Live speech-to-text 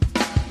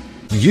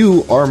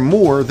You are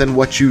more than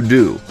what you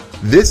do.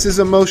 This is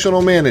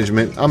Emotional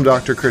Management. I'm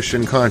Dr.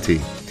 Christian Conti.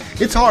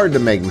 It's hard to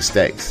make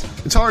mistakes.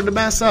 It's hard to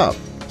mess up,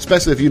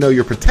 especially if you know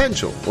your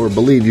potential or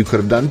believe you could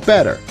have done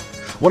better.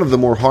 One of the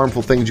more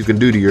harmful things you can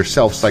do to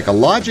yourself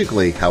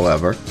psychologically,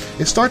 however,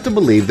 is start to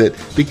believe that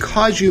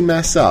because you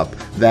mess up,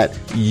 that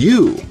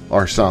you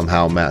are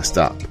somehow messed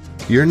up.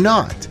 You're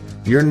not.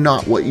 You're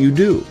not what you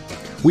do.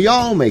 We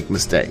all make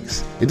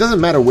mistakes. It doesn't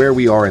matter where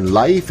we are in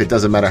life. It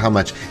doesn't matter how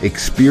much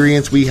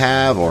experience we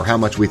have or how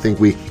much we think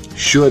we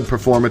should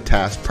perform a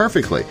task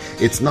perfectly.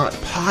 It's not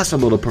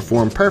possible to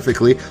perform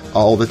perfectly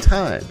all the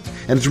time.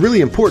 And it's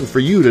really important for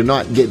you to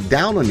not get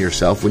down on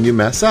yourself when you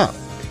mess up.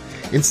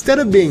 Instead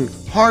of being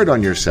hard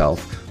on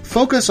yourself,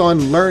 focus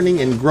on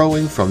learning and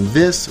growing from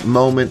this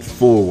moment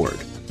forward.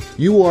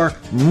 You are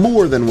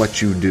more than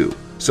what you do,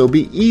 so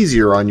be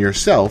easier on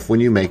yourself when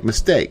you make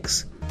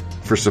mistakes.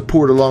 For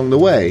support along the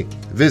way,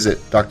 visit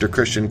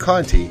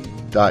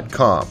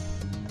drchristianconti.com.